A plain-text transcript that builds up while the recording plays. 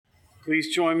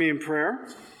Please join me in prayer.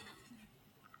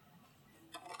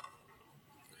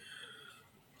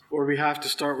 Lord, we have to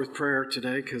start with prayer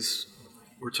today because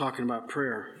we're talking about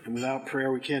prayer. And without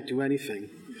prayer, we can't do anything.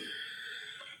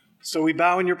 So we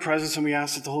bow in your presence and we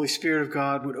ask that the Holy Spirit of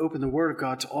God would open the Word of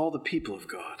God to all the people of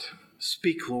God.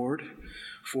 Speak, Lord,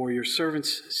 for your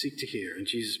servants seek to hear. In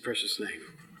Jesus' precious name,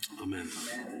 amen.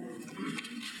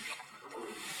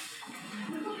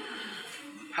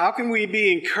 How can we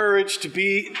be encouraged to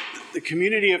be the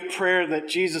community of prayer that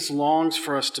Jesus longs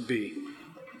for us to be?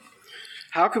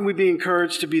 How can we be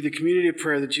encouraged to be the community of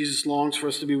prayer that Jesus longs for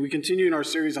us to be? We continue in our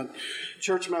series on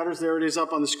church matters. There it is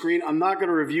up on the screen. I'm not going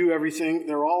to review everything.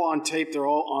 They're all on tape. They're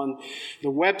all on the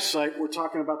website. We're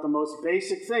talking about the most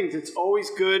basic things. It's always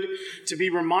good to be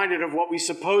reminded of what we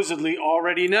supposedly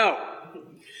already know.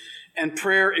 And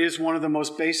prayer is one of the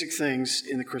most basic things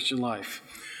in the Christian life.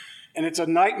 And it's a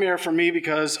nightmare for me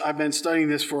because I've been studying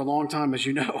this for a long time, as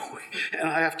you know, and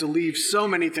I have to leave so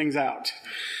many things out.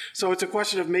 So it's a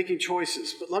question of making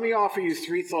choices. But let me offer you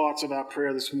 3 thoughts about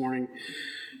prayer this morning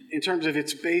in terms of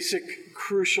its basic,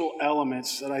 crucial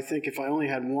elements that I think if I only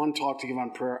had one talk to give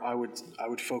on prayer, I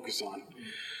would focus on.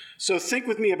 So think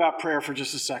with me about prayer for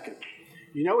just a second.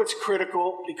 You know it's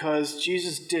critical because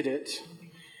Jesus did it.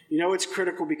 You know it's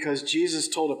critical because Jesus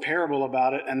told a parable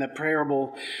about it, and the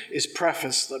parable is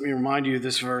prefaced. Let me remind you of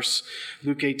this verse,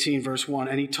 Luke 18, verse 1.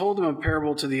 And he told them a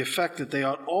parable to the effect that they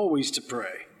ought always to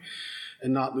pray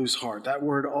and not lose heart. That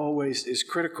word always is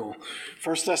critical.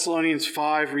 1 Thessalonians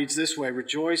 5 reads this way,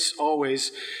 rejoice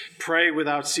always, pray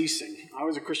without ceasing. I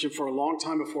was a Christian for a long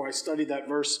time before I studied that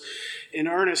verse in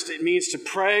earnest. It means to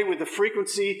pray with the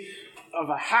frequency of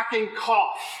a hacking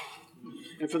cough.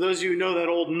 And for those of you who know that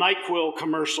old NyQuil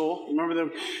commercial, remember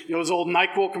those old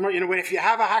NyQuil commercials? If you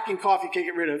have a hacking cough you can't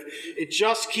get rid of, it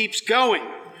just keeps going.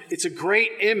 It's a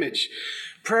great image.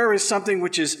 Prayer is something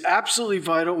which is absolutely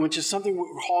vital, which is something we're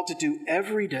called to do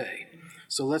every day.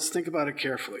 So let's think about it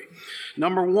carefully.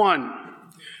 Number 1,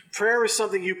 prayer is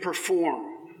something you perform.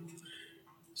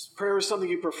 Prayer is something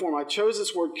you perform. I chose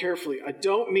this word carefully. I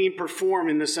don't mean perform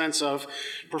in the sense of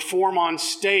perform on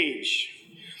stage.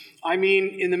 I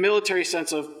mean in the military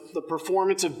sense of the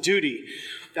performance of duty.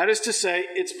 That is to say,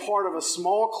 it's part of a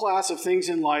small class of things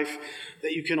in life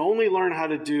that you can only learn how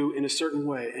to do in a certain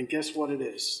way. And guess what it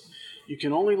is? You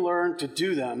can only learn to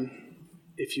do them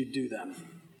if you do them.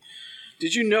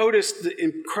 Did you notice the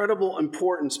incredible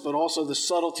importance, but also the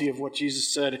subtlety of what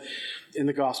Jesus said in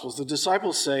the Gospels? The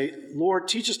disciples say, Lord,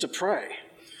 teach us to pray.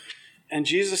 And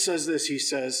Jesus says this, he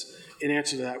says, in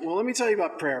answer to that, well, let me tell you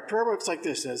about prayer. Prayer works like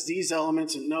this, has these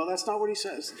elements. And no, that's not what he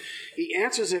says. He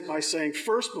answers it by saying,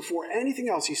 first, before anything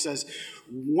else, he says,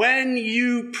 when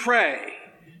you pray,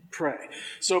 pray.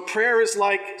 So prayer is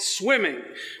like swimming.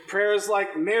 Prayer is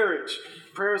like marriage.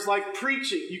 Prayer is like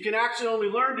preaching. You can actually only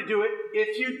learn to do it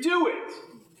if you do it.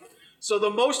 So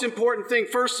the most important thing,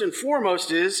 first and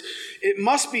foremost, is it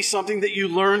must be something that you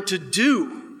learn to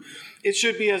do. It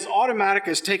should be as automatic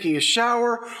as taking a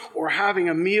shower or having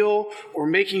a meal or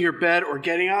making your bed or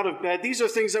getting out of bed. These are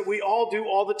things that we all do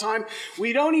all the time.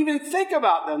 We don't even think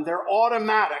about them. They're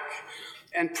automatic.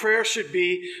 And prayer should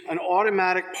be an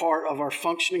automatic part of our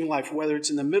functioning life, whether it's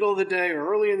in the middle of the day or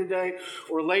early in the day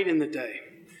or late in the day.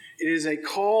 It is a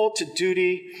call to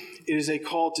duty. It is a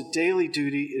call to daily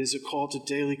duty. It is a call to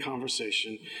daily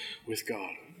conversation with God.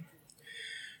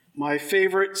 My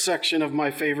favorite section of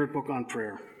my favorite book on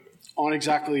prayer, on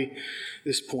exactly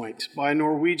this point, by a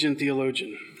Norwegian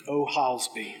theologian, O.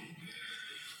 Halsby.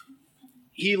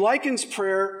 He likens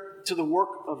prayer to the work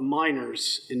of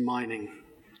miners in mining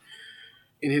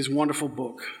in his wonderful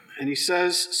book. And he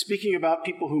says, speaking about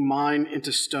people who mine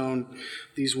into stone,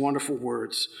 these wonderful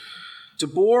words, to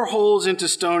bore holes into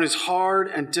stone is hard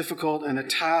and difficult and a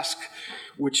task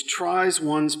which tries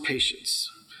one's patience.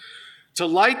 To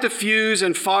light the fuse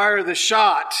and fire the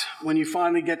shot when you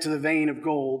finally get to the vein of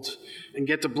gold and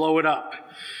get to blow it up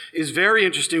is very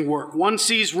interesting work. One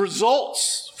sees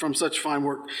results from such fine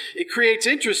work. It creates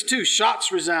interest too.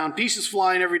 Shots resound, pieces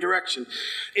fly in every direction.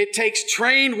 It takes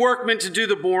trained workmen to do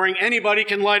the boring. Anybody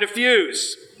can light a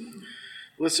fuse.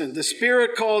 Listen, the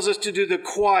Spirit calls us to do the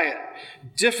quiet,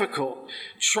 difficult,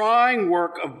 trying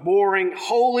work of boring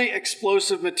wholly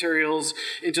explosive materials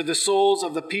into the souls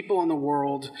of the people in the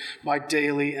world by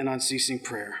daily and unceasing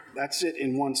prayer. That's it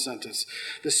in one sentence.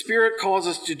 The Spirit calls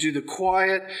us to do the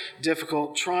quiet,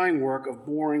 difficult, trying work of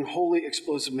boring wholly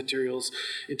explosive materials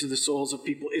into the souls of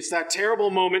people. It's that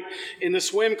terrible moment in the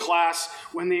swim class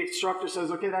when the instructor says,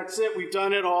 okay, that's it. We've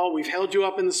done it all. We've held you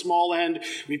up in the small end.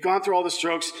 We've gone through all the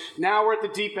strokes. Now we're at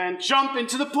the deep end. Jump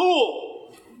into the pool.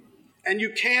 And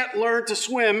you can't learn to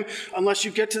swim unless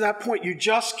you get to that point. You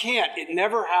just can't. It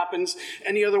never happens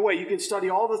any other way. You can study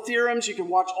all the theorems. You can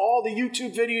watch all the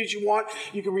YouTube videos you want.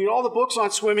 You can read all the books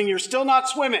on swimming. You're still not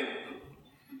swimming.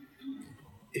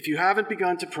 If you haven't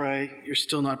begun to pray, you're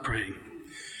still not praying.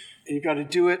 And you've got to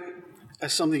do it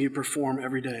as something you perform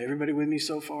every day. Everybody with me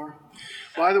so far?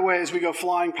 By the way, as we go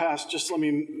flying past, just let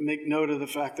me make note of the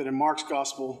fact that in Mark's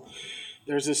gospel,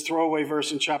 there's this throwaway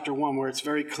verse in chapter 1 where it's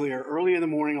very clear. Early in the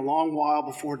morning, a long while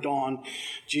before dawn,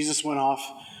 Jesus went off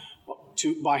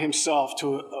by himself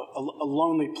to a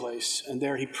lonely place, and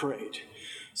there he prayed.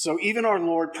 So even our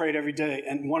Lord prayed every day,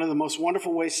 and one of the most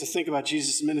wonderful ways to think about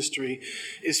Jesus' ministry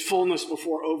is fullness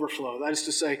before overflow. That is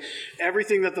to say,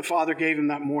 everything that the Father gave him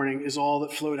that morning is all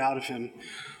that flowed out of him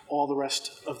all the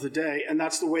rest of the day. And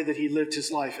that's the way that he lived his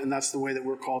life, and that's the way that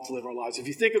we're called to live our lives. If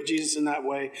you think of Jesus in that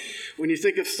way, when you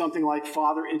think of something like,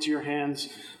 Father, into your hands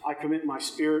I commit my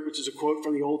spirit, which is a quote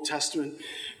from the Old Testament,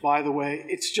 by the way,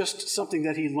 it's just something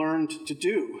that he learned to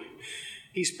do.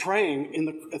 He's praying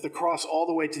at the cross all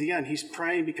the way to the end. He's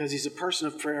praying because he's a person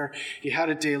of prayer. He had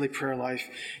a daily prayer life.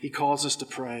 He calls us to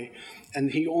pray.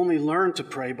 And he only learned to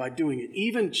pray by doing it.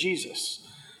 Even Jesus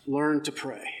learned to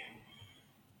pray.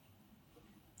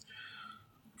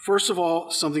 First of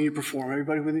all, something you perform.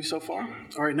 Everybody with me so far?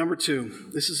 All right, number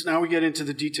 2. Now we get into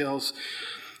the details,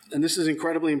 and this is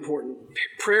incredibly important.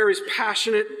 Prayer is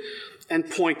passionate and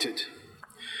pointed.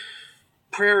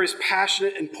 Prayer is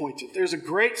passionate and pointed. There's a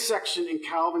great section in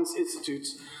Calvin's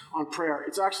Institutes on prayer.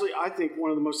 It's actually, I think, one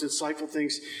of the most insightful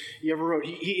things he ever wrote.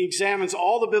 He examines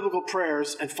all the biblical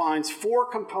prayers and finds 4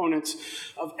 components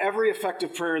of every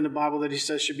effective prayer in the Bible that he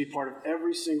says should be part of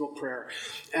every single prayer.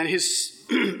 And his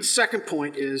second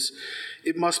point is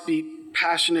it must be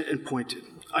passionate and pointed.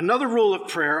 Another rule of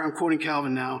prayer, I'm quoting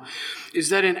Calvin now, is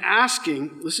that in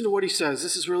asking, listen to what he says,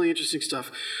 this is really interesting stuff,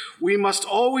 we must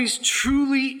always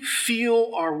truly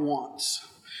feel our wants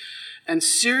and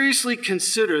seriously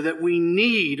consider that we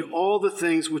need all the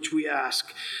things which we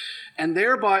ask, and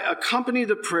thereby accompany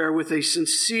the prayer with a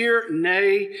sincere,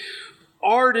 nay,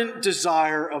 ardent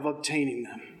desire of obtaining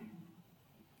them.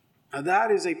 Now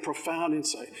that is a profound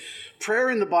insight. Prayer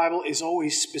in the Bible is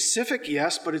always specific,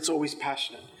 yes, but it's always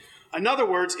passionate. In other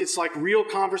words, it's like real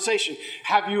conversation.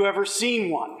 Have you ever seen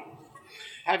one?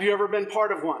 Have you ever been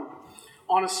part of one?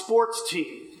 On a sports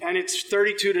team, and it's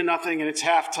 32-0, and it's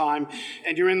halftime,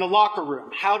 and you're in the locker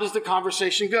room. How does the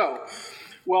conversation go?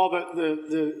 Well,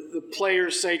 the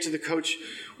players say to the coach,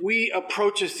 we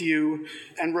approacheth you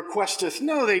and requesteth.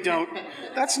 No, they don't.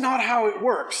 That's not how it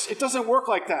works. It doesn't work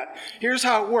like that. Here's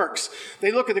how it works.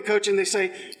 They look at the coach and they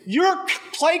say, your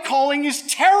play calling is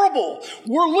terrible.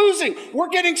 We're losing. We're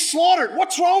getting slaughtered.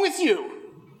 What's wrong with you?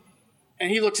 And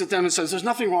he looks at them and says, there's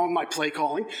nothing wrong with my play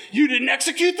calling. You didn't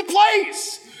execute the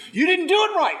plays. You didn't do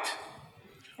it right.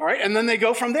 All right, and then they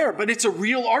go from there. But it's a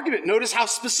real argument. Notice how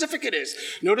specific it is.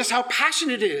 Notice how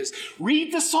passionate it is.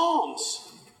 Read the Psalms.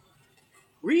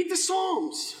 Read the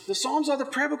Psalms. The Psalms are the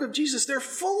prayer book of Jesus. They're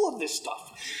full of this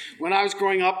stuff. When I was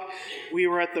growing up, we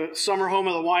were at the summer home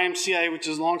of the YMCA, which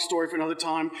is a long story for another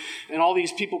time. And all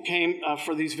these people came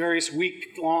for these various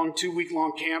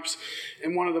 2-week-long camps.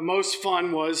 And one of the most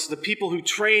fun was the people who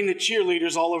train the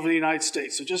cheerleaders all over the United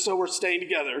States. So just so we're staying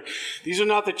together, these are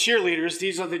not the cheerleaders.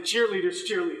 These are the cheerleaders.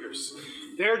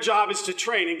 Their job is to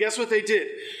train. And guess what they did?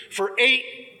 For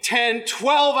 8, 10,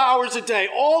 12 hours a day,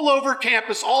 all over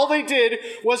campus, all they did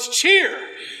was cheer.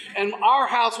 And our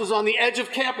house was on the edge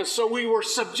of campus, so we were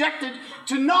subjected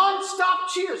to nonstop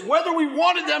cheers, whether we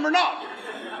wanted them or not.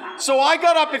 So I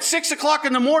got up at 6 o'clock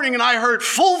in the morning and I heard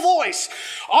full voice,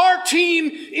 our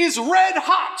team is red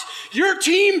hot. Your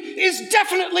team is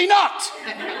definitely not.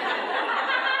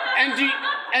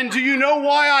 And do you know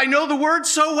why I know the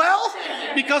words so well?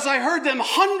 Because I heard them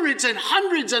hundreds and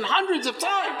hundreds and hundreds of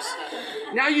times.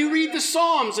 Now you read the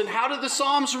Psalms, and how do the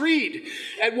Psalms read?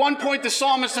 At one point, the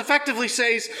psalmist effectively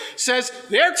says,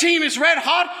 their team is red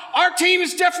hot, our team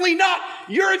is definitely not.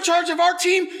 You're in charge of our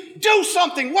team, do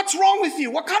something. What's wrong with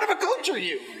you? What kind of a coach are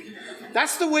you?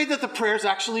 That's the way that the prayers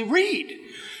actually read.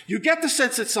 You get the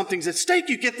sense that something's at stake.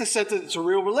 You get the sense that it's a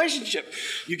real relationship.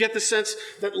 You get the sense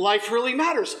that life really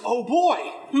matters. Oh boy,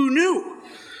 who knew?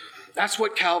 That's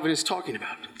what Calvin is talking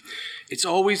about. It's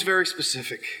always very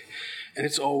specific, and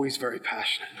it's always very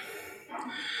passionate.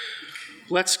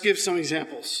 Let's give some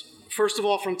examples. First of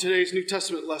all, from today's New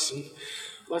Testament lesson,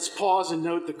 let's pause and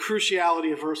note the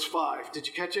cruciality of verse 5. Did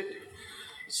you catch it?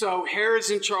 So Herod's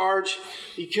in charge.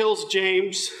 He kills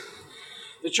James.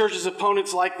 The church's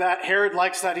opponents like that. Herod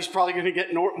likes that. He's probably going to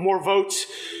get more votes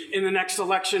in the next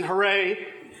election. Hooray.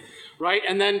 Right?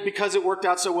 And then because it worked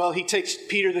out so well, he takes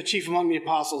Peter, the chief among the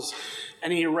apostles,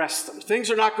 and he arrests them.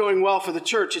 Things are not going well for the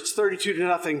church. It's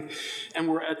 32-0, and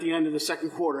we're at the end of the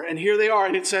second quarter. And here they are,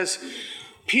 and it says,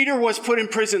 Peter was put in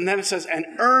prison, and then it says, an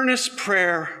earnest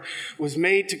prayer was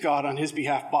made to God on his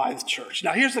behalf by the church.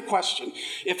 Now, here's the question.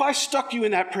 If I stuck you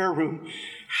in that prayer room,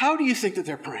 how do you think that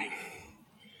they're praying?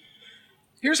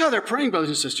 Here's how they're praying, brothers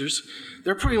and sisters.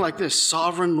 They're praying like this: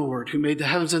 Sovereign Lord, who made the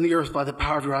heavens and the earth by the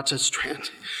power of your outstretched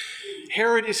strength.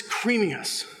 Herod is creaming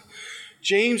us.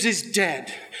 James is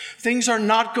dead. Things are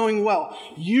not going well.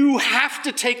 You have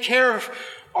to take care of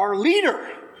our leader,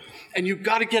 and you've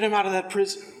got to get him out of that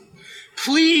prison.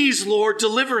 Please, Lord,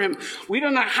 deliver him. We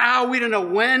don't know how, we don't know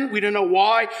when, we don't know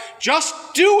why. Just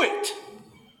do it.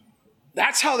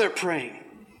 That's how they're praying.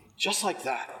 Just like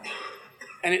that.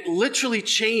 And it literally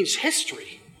changed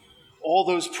history. All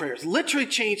those prayers literally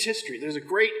changed history. There's a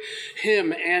great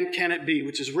hymn, And Can It Be,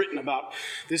 which is written about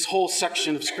this whole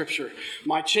section of Scripture.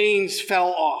 My chains fell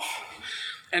off.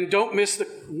 And don't miss the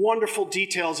wonderful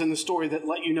details in the story that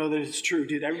let you know that it's true.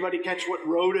 Did everybody catch what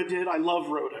Rhoda did? I love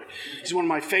Rhoda. She's one of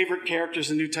my favorite characters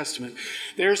in the New Testament.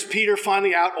 There's Peter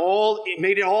finally out,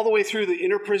 made it all the way through the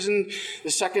inner prison,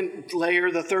 the second layer,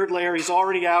 the third layer. He's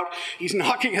already out. He's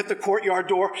knocking at the courtyard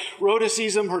door. Rhoda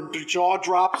sees him. Her jaw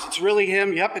drops. It's really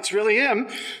him. Yep, it's really him.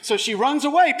 So she runs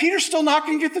away. Peter's still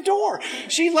knocking at the door.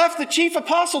 She left the chief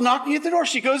apostle knocking at the door.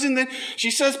 She goes in there.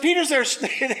 She says, Peter's there.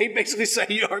 They basically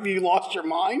say, have you lost your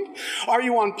mind? Are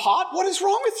you on pot? What is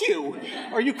wrong with you?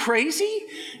 Are you crazy?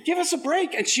 Give us a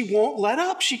break. And she won't let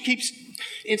up. She keeps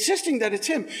insisting that it's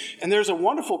him. And there's a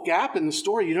wonderful gap in the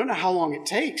story. You don't know how long it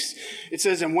takes. It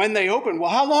says, and when they opened, well,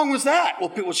 how long was that?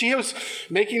 Well, she was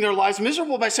making their lives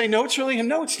miserable by saying, no, it's really him.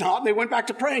 No, it's not. And they went back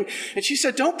to praying. And she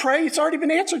said, don't pray. It's already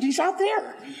been answered. He's out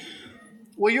there.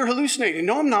 Well, you're hallucinating.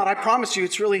 No, I'm not. I promise you,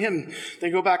 it's really him. They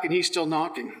go back and he's still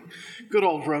knocking. Good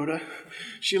old Rhoda.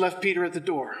 She left Peter at the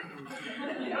door.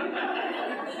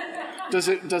 Does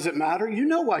it matter? You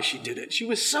know why she did it. She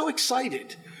was so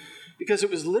excited because it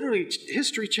was literally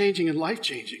history-changing and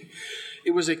life-changing.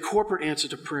 It was a corporate answer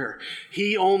to prayer.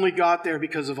 He only got there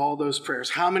because of all those prayers.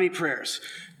 How many prayers?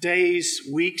 Days,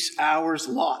 weeks, hours,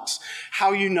 lots.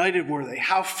 How united were they?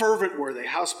 How fervent were they?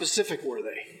 How specific were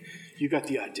they? You got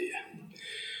the idea.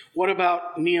 What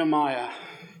about Nehemiah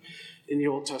in the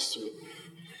Old Testament?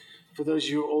 For those of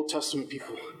you Old Testament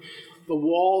people, the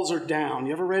walls are down.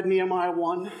 You ever read Nehemiah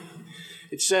 1?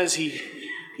 It says he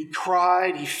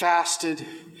cried, he fasted,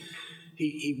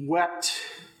 he wept,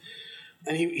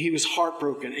 and he was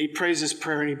heartbroken. He prays this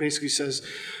prayer and he basically says,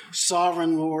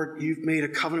 Sovereign Lord, you've made a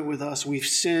covenant with us. We've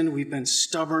sinned. We've been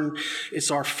stubborn.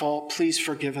 It's our fault. Please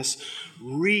forgive us.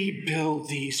 Rebuild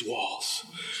these walls.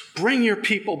 Bring your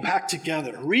people back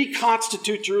together.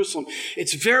 Reconstitute Jerusalem.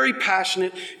 It's very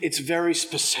passionate. It's very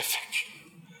specific.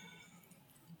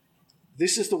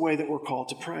 This is the way that we're called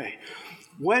to pray.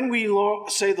 When we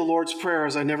say the Lord's Prayer,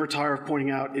 as I never tire of pointing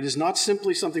out, it is not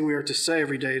simply something we are to say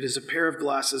every day. It is a pair of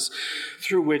glasses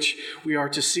through which we are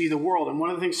to see the world. And one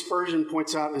of the things Spurgeon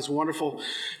points out in his wonderful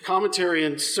commentary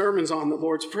and sermons on the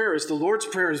Lord's Prayer is the Lord's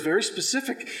Prayer is very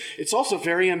specific. It's also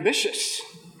very ambitious.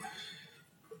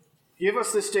 Give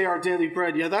us this day our daily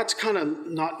bread. Yeah, that's kind of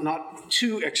not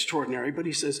too extraordinary, but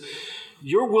he says,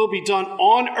 your will be done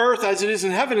on earth as it is in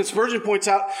heaven. And Spurgeon points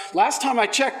out, last time I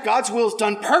checked, God's will is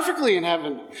done perfectly in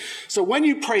heaven. So when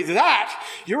you pray that,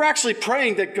 you're actually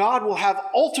praying that God will have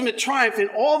ultimate triumph in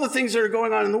all the things that are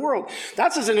going on in the world.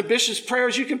 That's as an ambitious prayer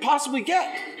as you can possibly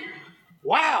get.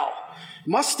 Wow.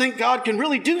 Must think God can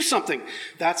really do something.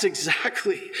 That's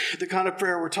exactly the kind of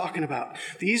prayer we're talking about.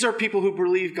 These are people who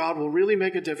believe God will really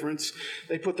make a difference.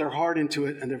 They put their heart into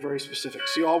it, and they're very specific.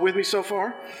 So you all with me so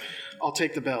far? I'll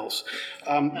take the bells.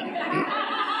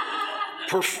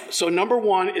 So number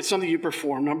one, it's something you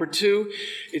perform. Number two,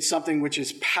 it's something which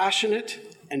is passionate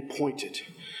and pointed.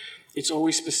 It's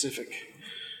always specific.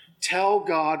 Tell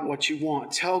God what you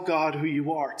want. Tell God who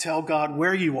you are. Tell God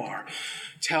where you are.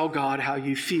 Tell God how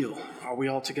you feel. Are we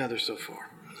all together so far?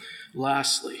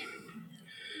 Lastly,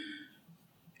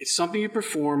 it's something you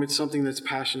perform. It's something that's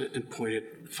passionate and pointed.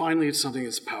 Finally, it's something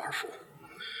that's powerful.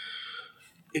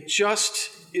 It just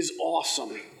is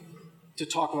awesome to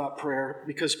talk about prayer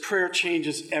because prayer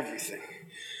changes everything.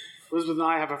 Elizabeth and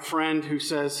I have a friend who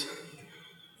says,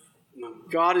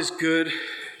 God is good,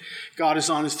 God is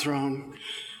on his throne,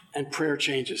 and prayer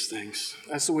changes things.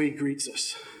 That's the way he greets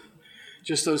us.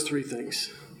 Just those three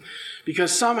things.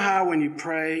 Because somehow when you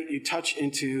pray, you touch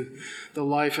into the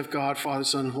life of God, Father,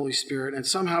 Son, and Holy Spirit. And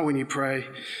somehow when you pray,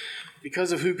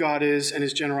 Because of who God is and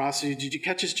his generosity. Did you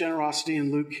catch his generosity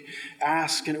in Luke?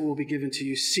 Ask and it will be given to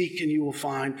you. Seek and you will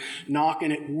find. Knock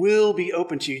and it will be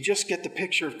open to you. Just get the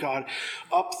picture of God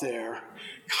up there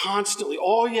constantly.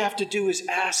 All you have to do is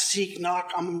ask, seek,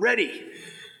 knock. I'm ready.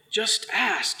 Just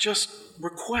ask. Just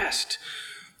request.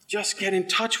 Just get in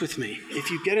touch with me.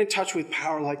 If you get in touch with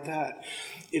power like that,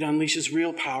 it unleashes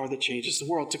real power that changes the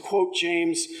world. To quote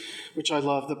James, which I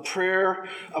love, the prayer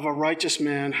of a righteous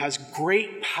man has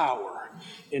great power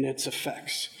in its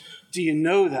effects. Do you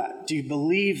know that? Do you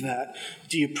believe that?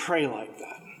 Do you pray like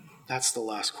that? That's the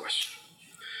last question.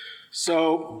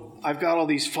 So I've got all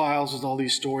these files with all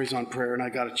these stories on prayer, and I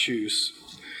got to choose.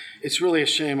 It's really a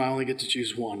shame I only get to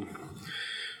choose one.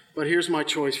 But here's my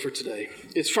choice for today.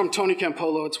 It's from Tony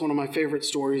Campolo. It's one of my favorite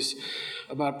stories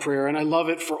about prayer, and I love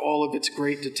it for all of its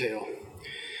great detail.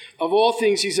 Of all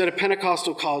things, he's at a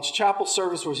Pentecostal college chapel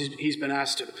service where he's been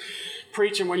asked to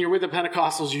preach, and when you're with the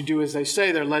Pentecostals, you do as they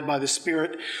say. They're led by the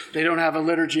Spirit. They don't have a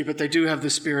liturgy, but they do have the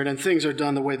Spirit, and things are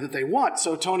done the way that they want.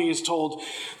 So Tony is told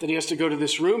that he has to go to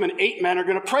this room, and 8 men are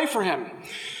going to pray for him.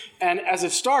 And as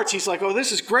it starts, he's like, oh,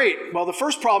 this is great. Well, the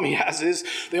first problem he has is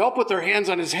they all put their hands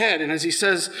on his head, and as he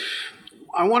says,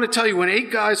 I want to tell you, when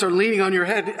 8 guys are leaning on your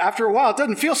head, after a while, it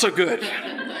doesn't feel so good.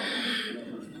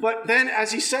 But then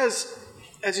as he says,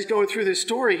 as he's going through this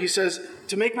story, he says,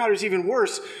 to make matters even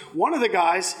worse, one of the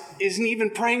guys isn't even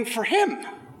praying for him.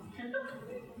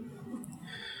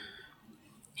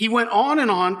 He went on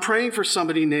and on praying for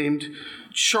somebody named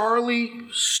Charlie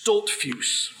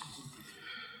Stoltfuse.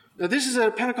 Now, this is at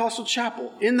a Pentecostal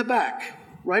chapel in the back,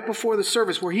 right before the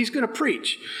service, where he's going to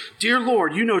preach. Dear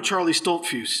Lord, you know Charlie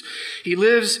Stoltfuse. He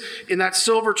lives in that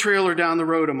silver trailer down the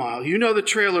road a mile. You know the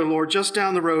trailer, Lord, just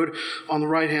down the road on the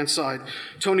right-hand side.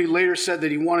 Tony later said that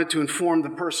he wanted to inform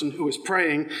the person who was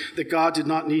praying that God did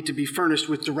not need to be furnished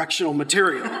with directional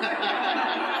material.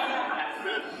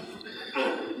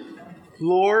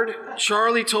 Lord,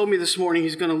 Charlie told me this morning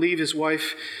he's going to leave his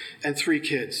wife and 3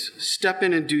 kids. Step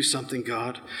in and do something,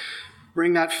 God.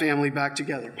 Bring that family back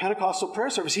together. Pentecostal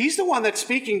prayer service. He's the one that's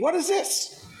speaking. What is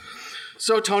this?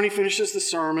 So Tony finishes the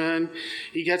sermon.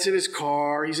 He gets in his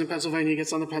car. He's in Pennsylvania. He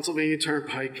gets on the Pennsylvania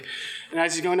Turnpike. And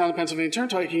as he's going down the Pennsylvania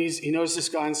Turnpike, he knows this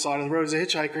guy on the side of the road is a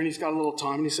hitchhiker, and he's got a little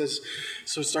time. And he says,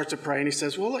 so he starts to pray, and he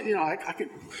says, well, you know, I could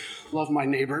love my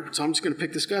neighbor, so I'm just going to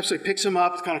pick this guy up. So he picks him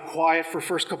up. It's kind of quiet for the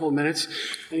first couple of minutes.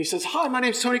 And he says, hi, my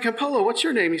name's Tony Campolo. What's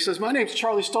your name? He says, my name's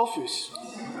Charlie Stoltfuse.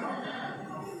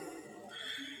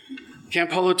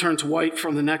 Campolo turns white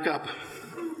from the neck up.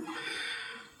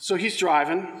 So he's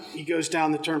driving. He goes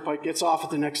down the turnpike, gets off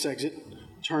at the next exit,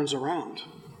 turns around.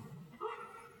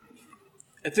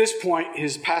 At this point,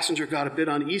 his passenger got a bit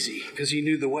uneasy because he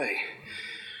knew the way.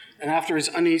 And after his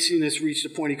uneasiness reached a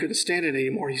point he couldn't stand it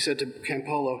anymore, he said to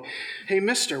Campolo, hey,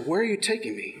 mister, where are you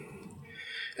taking me?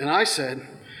 And I said,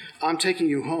 I'm taking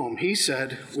you home. He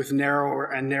said, with narrower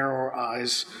and narrower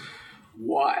eyes,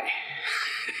 why?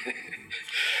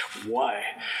 Why?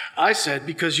 I said,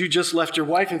 because you just left your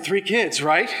wife and 3 kids,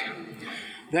 right?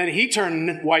 Then he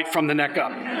turned white from the neck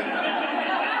up.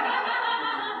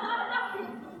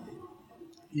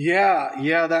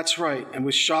 Yeah, that's right. And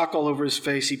with shock all over his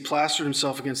face, he plastered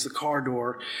himself against the car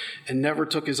door and never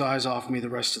took his eyes off me the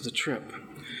rest of the trip.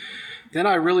 Then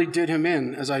I really did him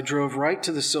in as I drove right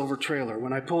to the silver trailer.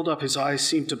 When I pulled up, his eyes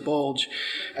seemed to bulge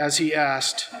as he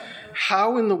asked,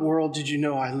 how in the world did you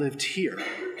know I lived here?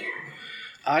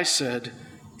 I said,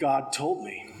 God told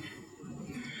me.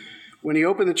 When he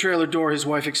opened the trailer door, his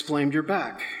wife exclaimed, you're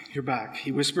back.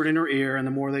 He whispered in her ear, and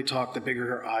the more they talked, the bigger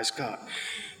her eyes got.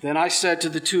 Then I said to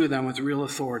the 2 of them with real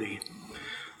authority,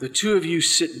 the 2 of you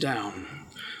sit down.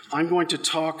 I'm going to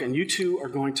talk, and you 2 are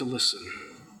going to listen.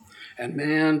 And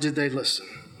man, did they listen.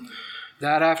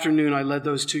 That afternoon, I led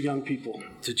those 2 young people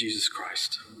to Jesus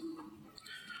Christ.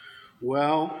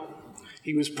 Well,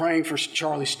 he was praying for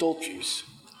Charlie Stoltfuse.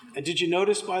 And did you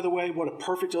notice, by the way, what a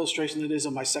perfect illustration that is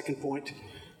of my second point?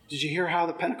 Did you hear how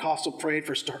the Pentecostal prayed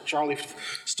for Charlie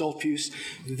Stoltfuse?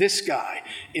 This guy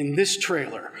in this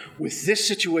trailer with this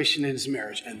situation in his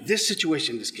marriage and this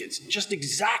situation in his kids. Just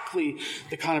exactly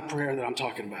the kind of prayer that I'm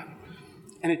talking about.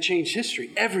 And it changed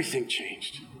history. Everything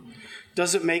changed.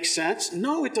 Does it make sense?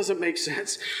 No, it doesn't make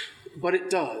sense. But it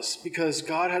does, because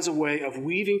God has a way of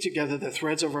weaving together the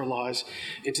threads of our lives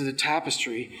into the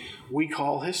tapestry we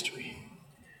call history.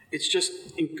 It's just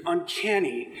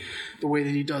uncanny the way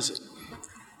that he does it.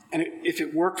 And if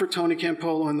it worked for Tony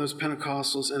Campolo and those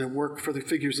Pentecostals, and it worked for the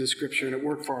figures in Scripture, and it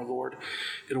worked for our Lord,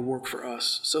 it'll work for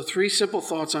us. So 3 simple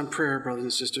thoughts on prayer, brothers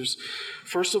and sisters.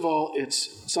 First of all,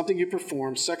 it's something you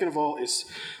perform. Second of all, it's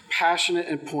passionate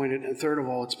and pointed. And third of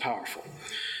all, it's powerful.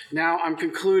 Now, I'm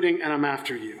concluding, and I'm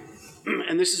after you.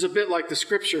 And this is a bit like the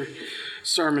scripture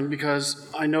sermon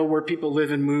because I know where people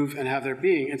live and move and have their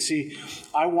being. And see,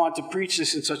 I want to preach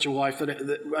this in such a way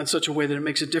that it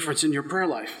makes a difference in your prayer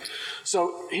life.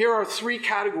 So here are 3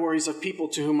 categories of people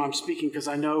to whom I'm speaking because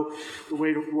I know the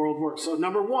way the world works. So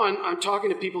number 1, I'm talking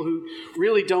to people who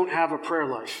really don't have a prayer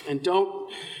life and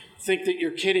don't think that you're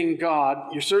kidding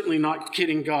God. You're certainly not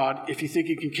kidding God. If you think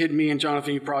you can kid me and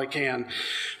Jonathan, you probably can.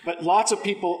 But lots of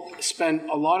people spend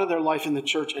a lot of their life in the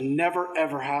church and never,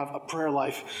 ever have a prayer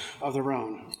life of their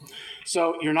own.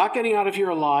 So you're not getting out of here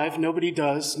alive. Nobody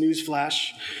does.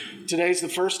 Newsflash. Today's the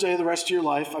first day of the rest of your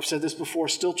life. I've said this before,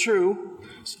 still true.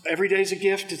 Every day's a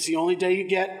gift. It's the only day you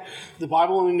get. The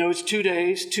Bible only knows 2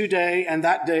 days, today and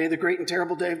that day, the great and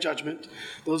terrible day of judgment.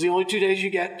 Those are the only 2 days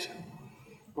you get,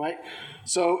 right?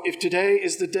 So if today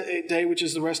is the day which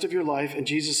is the rest of your life, and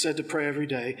Jesus said to pray every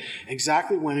day,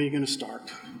 exactly when are you going to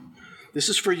start? This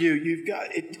is for you.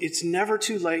 It's never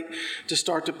too late to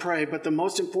start to pray, but the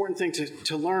most important thing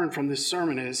to learn from this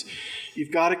sermon is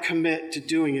you've got to commit to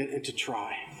doing it and to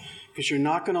try, because you're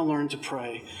not going to learn to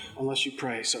pray unless you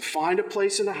pray. So find a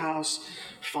place in the house,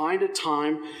 find a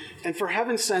time, and for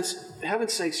heaven's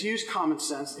sakes, use common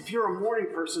sense. If you're a morning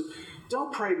person,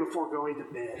 don't pray before going to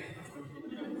bed,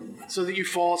 so that you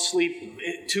fall asleep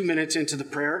 2 minutes into the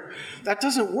prayer. That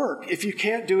doesn't work. If you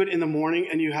can't do it in the morning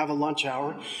and you have a lunch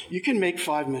hour, you can make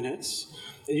 5 minutes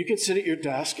and you can sit at your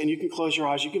desk and you can close your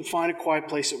eyes. You can find a quiet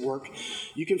place at work.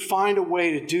 You can find a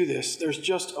way to do this. There's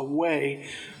just a way.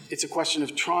 It's a question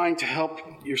of trying to help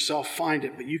yourself find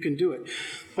it, but you can do it.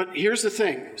 But here's the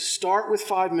thing. Start with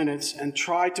 5 minutes and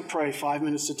try to pray 5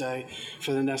 minutes a day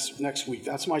for the next week.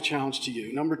 That's my challenge to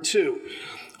you. Number 2,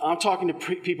 I'm talking to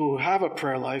people who have a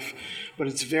prayer life, but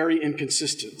it's very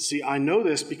inconsistent. See, I know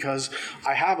this because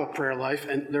I have a prayer life,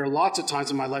 and there are lots of times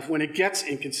in my life when it gets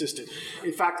inconsistent.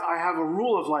 In fact, I have a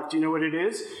rule of life. Do you know what it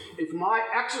is? If my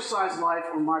exercise life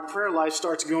or my prayer life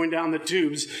starts going down the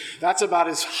tubes, that's about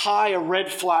as high a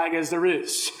red flag as there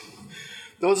is.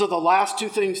 Those are the last 2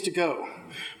 things to go.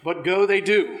 But go they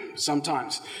do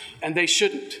sometimes, and they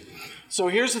shouldn't. So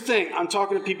here's the thing. I'm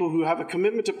talking to people who have a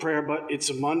commitment to prayer, but it's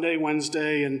a Monday,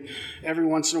 Wednesday, and every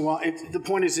once in a while. The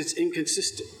point is it's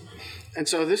inconsistent. And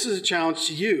so this is a challenge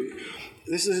to you.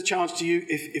 This is a challenge to you.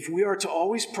 If we are to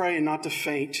always pray and not to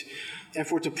faint, and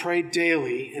if we're to pray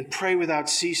daily and pray without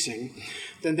ceasing,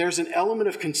 then there's an element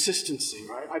of consistency,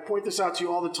 right? I point this out to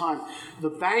you all the time. The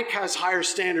bank has higher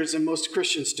standards than most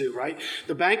Christians do, right?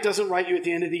 The bank doesn't write you at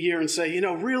the end of the year and say,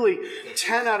 really,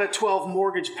 10 out of 12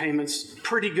 mortgage payments,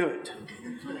 pretty good,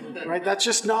 right? That's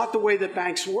just not the way that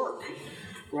banks work,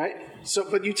 right? So,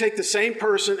 but you take the same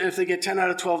person, and if they get 10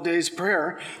 out of 12 days of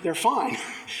prayer, they're fine,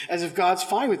 as if God's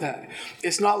fine with that.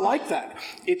 It's not like that.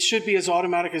 It should be as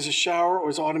automatic as a shower or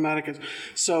as automatic as...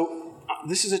 So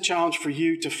this is a challenge for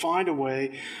you to find a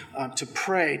way to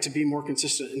pray, to be more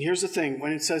consistent. And here's the thing.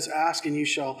 When it says, ask and you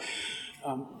shall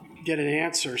get an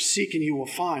answer, seek and you will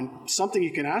find, something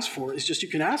you can ask for is just you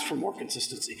can ask for more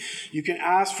consistency. You can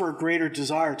ask for a greater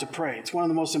desire to pray. It's one of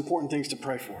the most important things to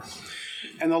pray for.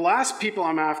 And the last people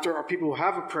I'm after are people who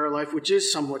have a prayer life which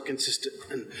is somewhat consistent.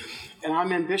 And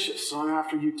I'm ambitious, so I'm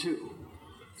after you too.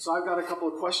 So I've got a couple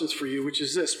of questions for you, which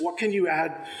is this. What can you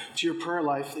add to your prayer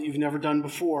life that you've never done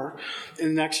before in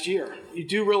the next year? You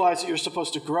do realize that you're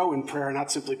supposed to grow in prayer,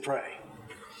 not simply pray.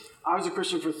 I was a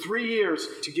Christian for 3 years,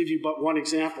 to give you but one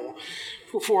example,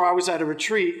 before I was at a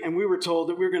retreat, and we were told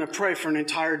that we were going to pray for an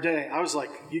entire day. I was like,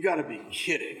 you got to be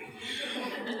kidding.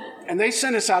 And they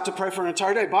sent us out to pray for an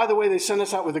entire day. By the way, they sent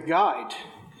us out with a guide.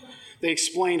 They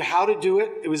explained how to do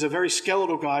it. It was a very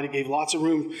skeletal guide. It gave lots of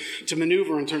room to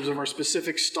maneuver in terms of our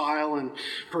specific style and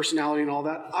personality and all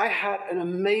that. I had an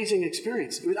amazing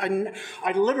experience.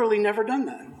 I'd literally never done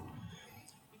that.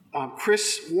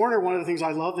 Chris Warner, one of the things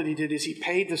I love that he did is he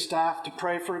paid the staff to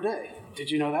pray for a day. Did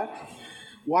you know that?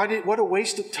 What a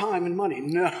waste of time and money.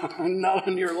 No, not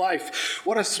in your life.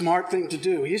 What a smart thing to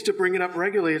do. He used to bring it up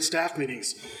regularly at staff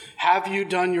meetings. Have you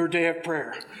done your day of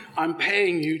prayer? I'm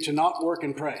paying you to not work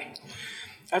and pray.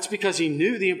 That's because he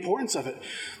knew the importance of it.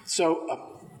 So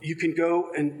you can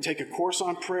go and take a course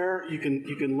on prayer. You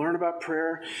can learn about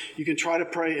prayer. You can try to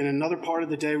pray in another part of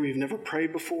the day where you've never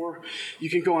prayed before. You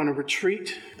can go on a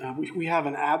retreat. We have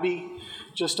an abbey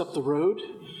just up the road,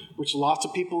 which lots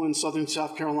of people in southern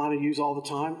South Carolina use all the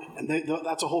time. And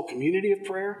that's a whole community of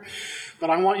prayer. But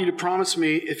I want you to promise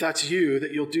me, if that's you,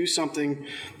 that you'll do something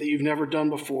that you've never done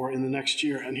before in the next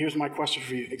year. And here's my question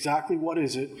for you. Exactly what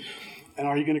is it? And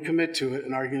are you going to commit to it?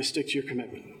 And are you going to stick to your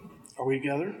commitment? Are we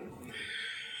together?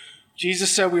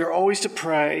 Jesus said we are always to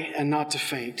pray and not to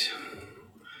faint.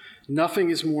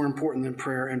 Nothing is more important than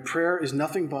prayer. And prayer is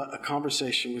nothing but a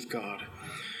conversation with God.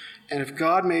 And if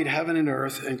God made heaven and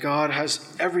earth and God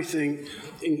has everything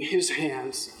in his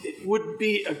hands, it would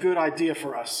be a good idea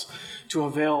for us to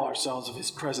avail ourselves of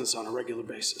his presence on a regular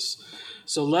basis.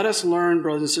 So let us learn,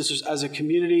 brothers and sisters, as a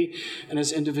community and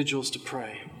as individuals to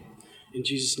pray. In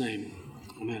Jesus' name,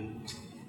 amen.